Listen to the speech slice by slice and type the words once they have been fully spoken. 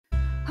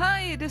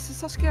Hi, this is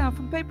Saskia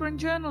from Paper and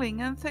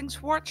Journaling, and thanks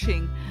for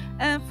watching.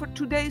 And for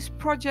today's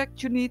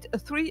project you need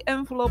 3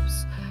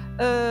 envelopes,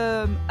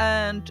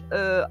 and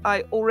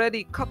I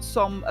already cut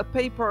some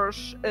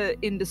papers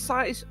in the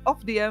size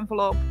of the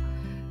envelope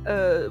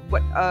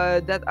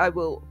that I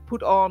will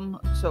put on,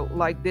 so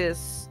like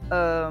this,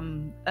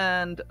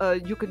 and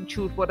you can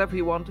choose whatever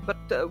you want,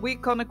 but we're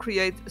gonna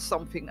create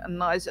something, a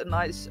nice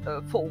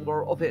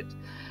folder of it.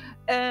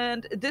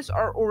 And these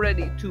are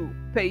already 2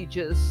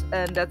 pages,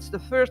 and that's the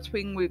first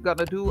thing we're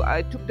gonna do.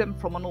 I took them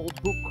from an old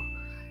book.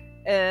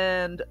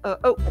 And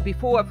oh,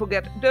 before I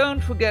forget,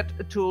 don't forget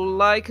to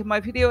like my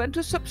video and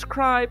to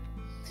subscribe,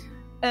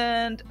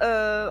 and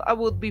I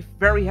would be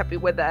very happy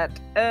with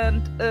that.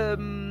 And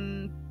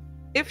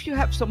if you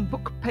have some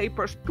book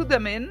papers, put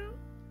them in.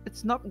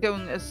 It's not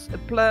going as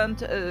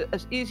planned,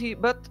 as easy,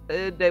 but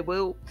they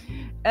will.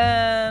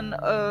 And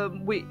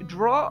we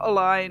draw a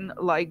line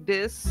like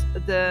this,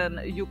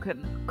 then you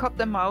can cut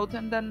them out,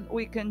 and then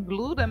we can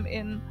glue them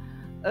in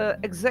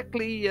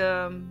exactly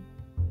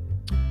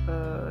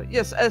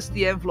yes, as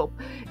the envelope.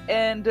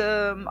 And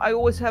I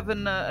always have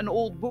an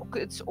old book.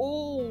 It's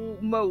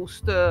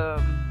almost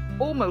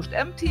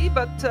empty,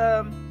 but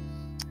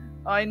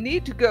I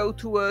need to go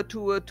to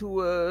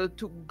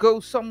go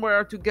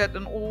somewhere to get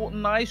an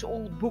nice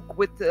old book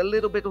with a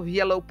little bit of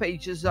yellow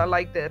pages. I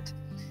like that.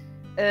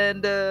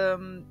 And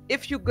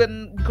if you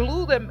can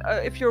glue them,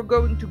 if you're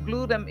going to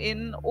glue them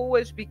in,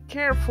 always be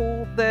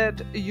careful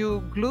that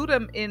you glue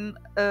them in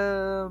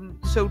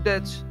so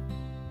that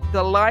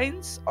the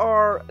lines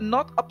are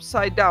not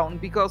upside down,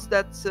 because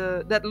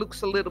that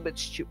looks a little bit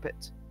stupid.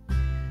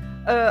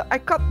 I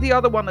cut the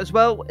other one as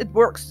well. It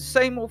works the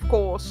same, of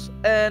course.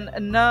 And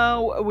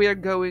now we are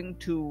going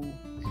to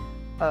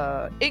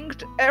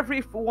ink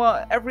every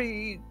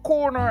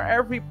corner,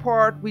 every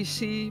part we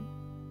see,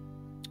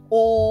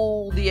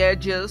 all the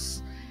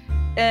edges.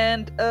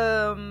 And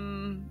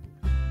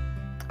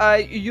I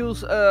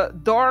use a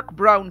dark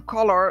brown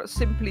color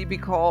simply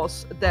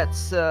because that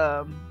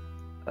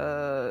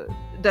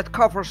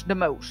covers the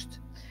most.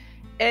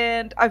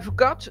 And I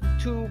forgot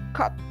to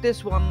cut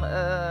this one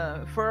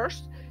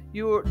first.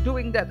 You're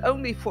doing that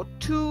only for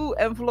 2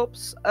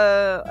 envelopes.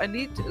 I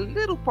need a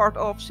little part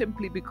off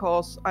simply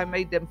because I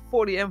made them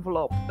for the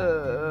envelope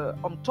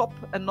on top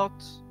and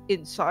not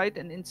inside,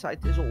 and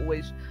inside is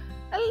always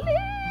a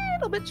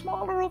little bit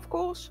smaller, of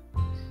course.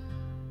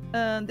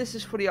 And this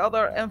is for the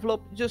other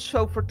envelope, just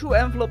so for 2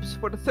 envelopes.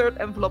 For the 3rd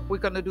envelope we're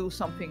gonna do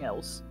something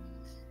else.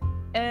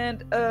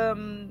 And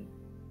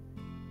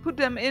put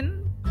them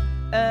in.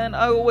 And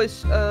I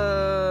always,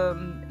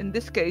 in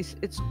this case,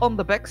 it's on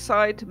the back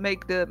side,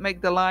 make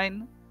the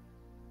line.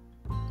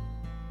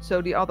 So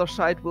the other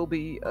side will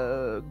be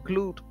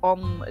glued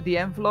on the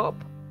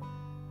envelope.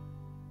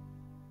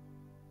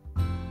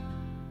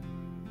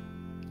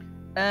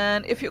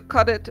 And if you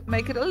cut it,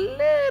 make it a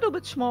little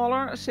bit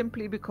smaller,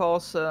 simply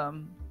because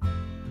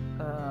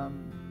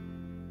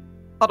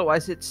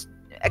otherwise it's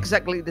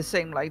exactly the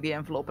same like the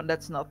envelope, and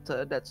that's not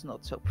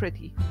so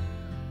pretty.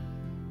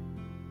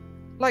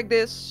 Like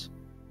this.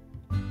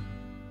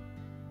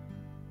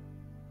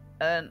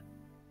 And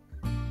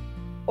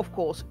of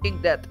course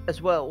ink that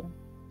as well,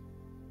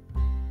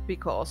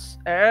 because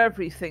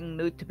everything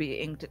needs to be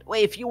inked.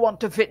 Well, if you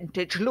want a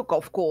vintage look,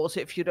 of course.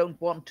 If you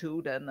don't want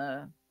to,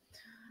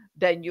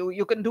 then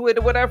you can do it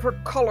whatever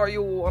color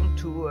you want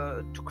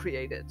to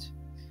create it.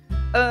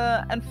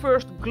 And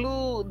first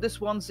glue this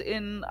one's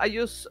in. I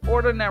use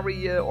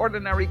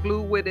ordinary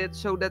glue with it,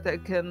 so that I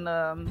can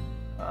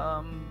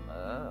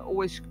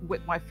always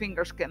with my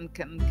fingers can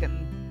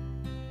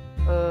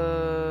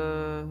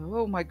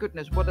oh my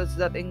goodness, what is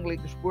that English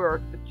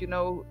word? But you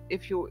know,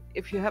 if you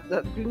have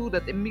that glue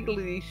that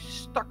immediately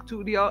stuck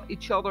to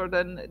each other,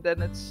 then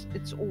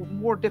it's all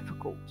more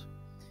difficult.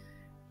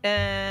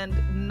 And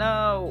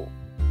now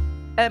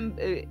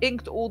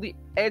inked all the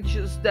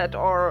edges that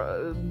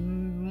are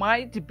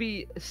might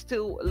be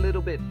still a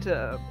little bit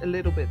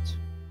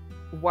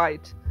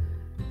white,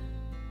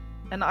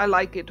 and I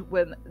like it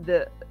when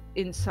the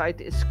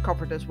inside is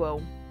covered as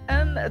well.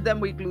 And then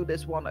we glue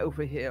this one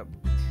over here.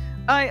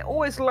 I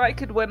always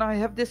like it when I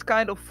have this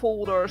kind of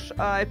folders.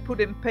 I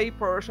put in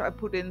papers, I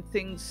put in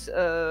things,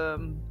 yeah,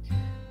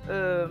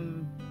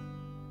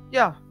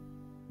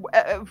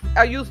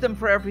 I use them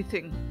for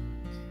everything.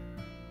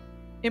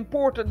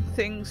 Important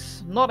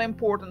things, not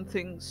important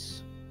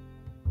things.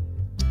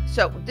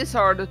 So these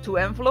are the 2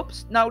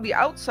 envelopes. Now the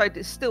outside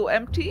is still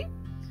empty,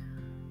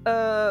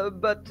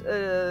 but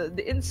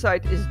the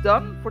inside is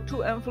done for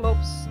 2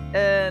 envelopes,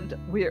 and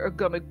we are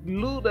gonna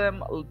glue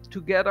them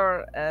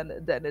together, and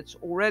then it's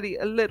already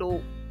a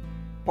little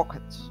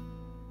pocket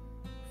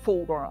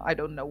folder. I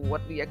don't know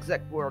what the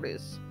exact word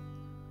is.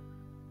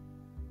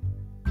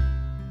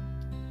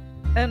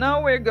 And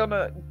now we're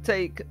gonna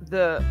take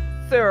the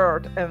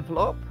 3rd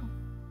envelope,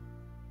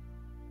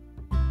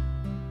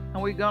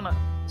 and we're gonna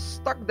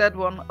stuck that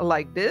one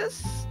like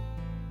this,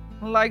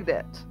 like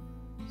that.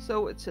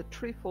 So it's a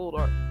 3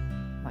 folder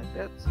like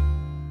that.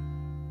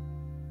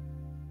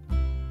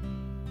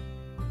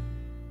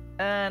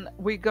 And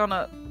we're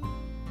gonna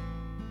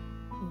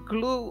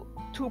glue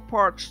two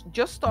parts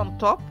just on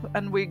top,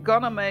 and we're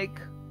gonna make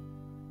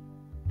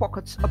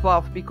pockets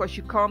above, because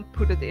you can't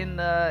put it in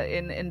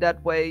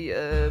that way.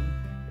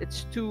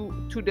 It's too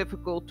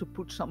difficult to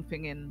put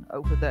something in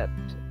over that.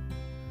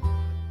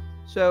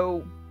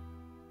 So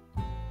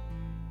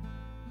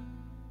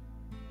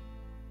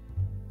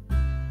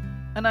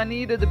and I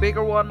needed a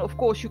bigger one. Of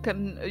course, you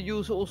can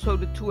use also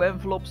the 2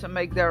 envelopes and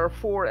make there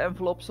 4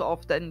 envelopes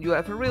of. Then you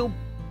have a real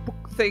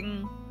book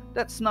thing.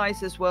 That's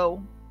nice as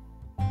well.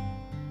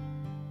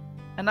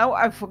 And now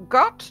I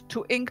forgot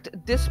to ink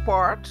this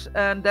part,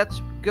 and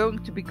that's going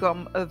to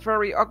become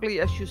very ugly,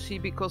 as you see,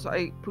 because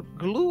I put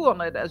glue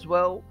on it as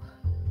well.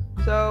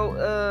 So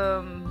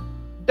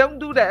don't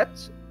do that.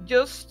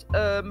 Just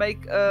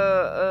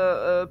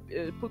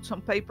put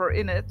some paper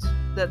in it.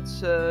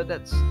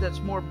 That's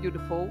more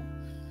beautiful.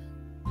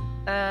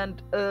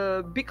 And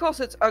because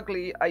it's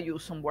ugly, I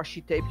use some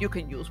washi tape. You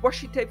can use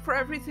washi tape for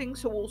everything,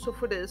 so also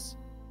for this.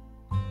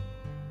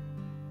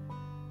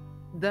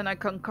 Then I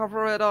can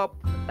cover it up,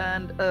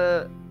 and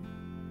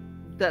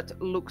that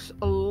looks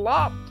a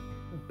lot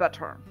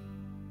better.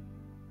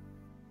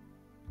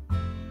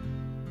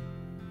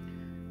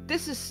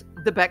 This is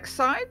the back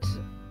side.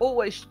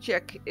 Always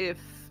check if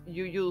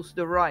you use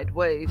the right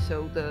way,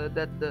 so that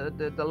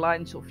the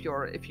lines of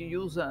your, if you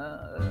use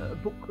a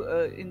book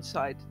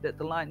inside, that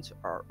the lines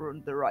are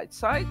on the right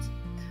side.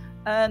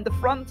 And the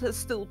front is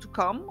still to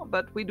come,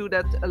 but we do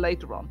that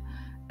later on.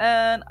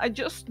 And I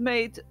just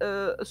made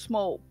a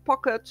small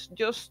pocket,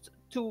 just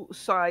 2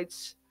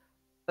 sides,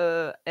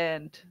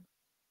 and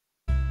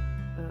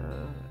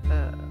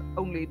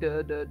only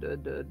the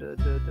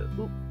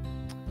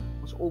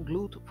was all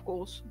glued, of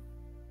course.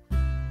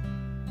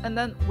 And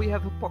then we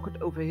have a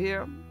pocket over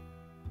here.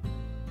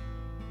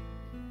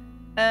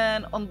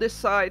 And on this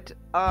side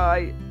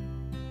I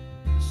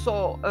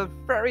saw a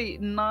very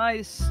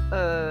nice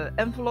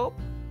envelope,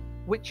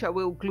 which I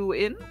will glue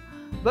in.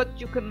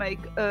 But you can make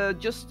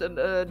just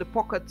the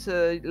pocket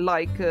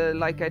like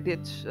I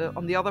did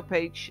on the other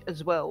page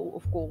as well,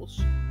 of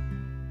course.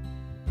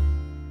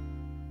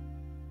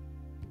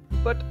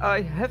 But I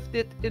have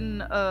it in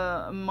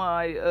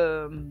my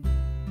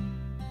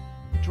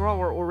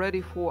drawer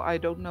already for, I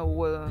don't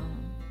know,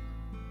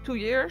 2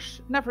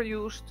 years, never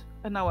used,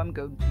 and now I'm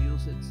going to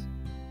use it.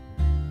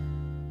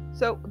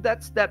 So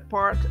that's that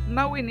part.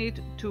 Now we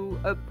need to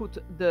put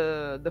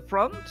the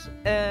front,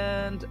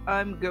 and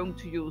I'm going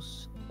to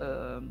use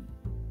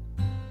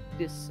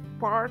this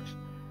part.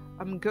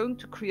 I'm going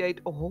to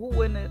create a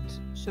hole in it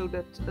so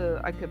that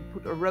I can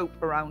put a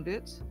rope around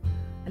it.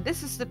 And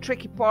this is the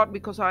tricky part,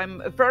 because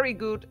I'm very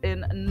good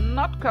in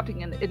not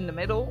cutting in the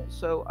middle,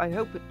 so I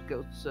hope it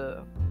goes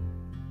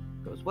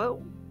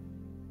well.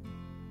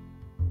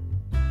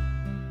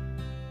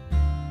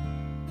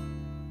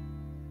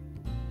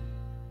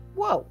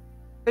 Well,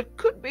 it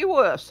could be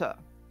worse.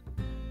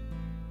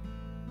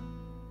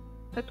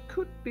 It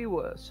could be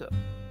worse.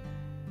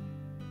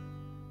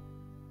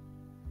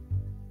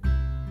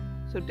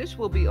 So this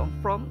will be on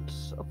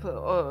front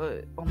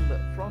on the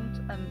front,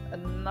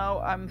 and now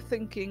I'm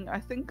thinking, I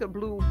think a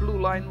blue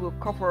line will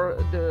cover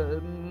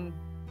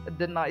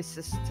the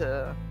nicest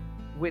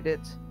with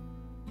it.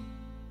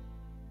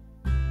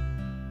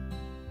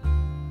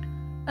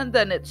 And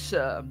then it's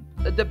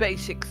the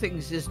basic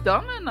things is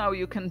done, and now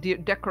you can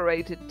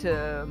decorate it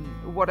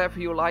whatever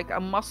you like. I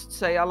must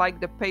say I like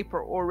the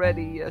paper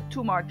already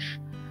too much,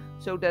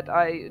 so that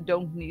I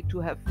don't need to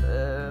have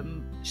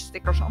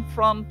stickers on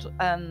front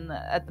and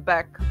at the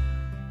back.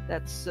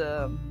 That's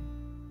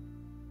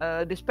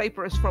this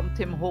paper is from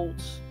Tim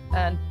Holtz,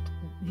 and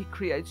he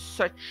creates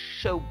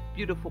so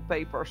beautiful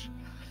papers.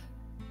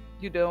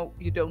 You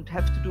don't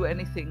have to do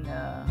anything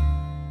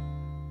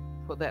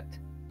for that.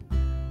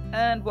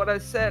 And what I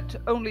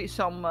said, only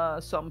some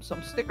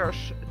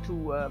stickers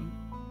to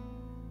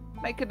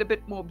make it a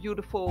bit more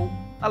beautiful.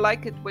 I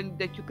like it when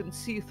that you can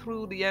see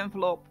through the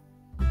envelope.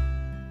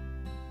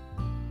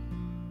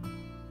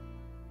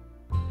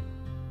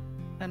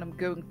 And I'm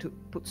going to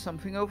put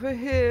something over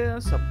here,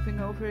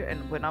 something over here.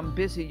 And when I'm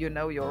busy, you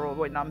know,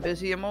 when I'm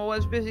busy, I'm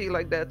always busy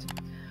like that.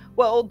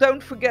 Well,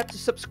 don't forget to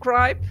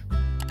subscribe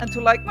and to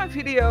like my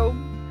video.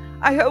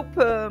 I hope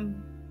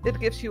it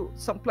gives you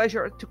some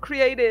pleasure to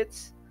create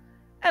it.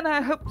 And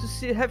I hope to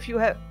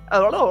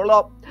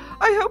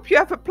I hope you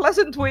have a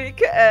pleasant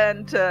week,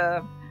 and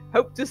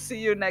hope to see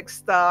you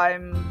next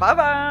time. Bye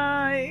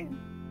bye.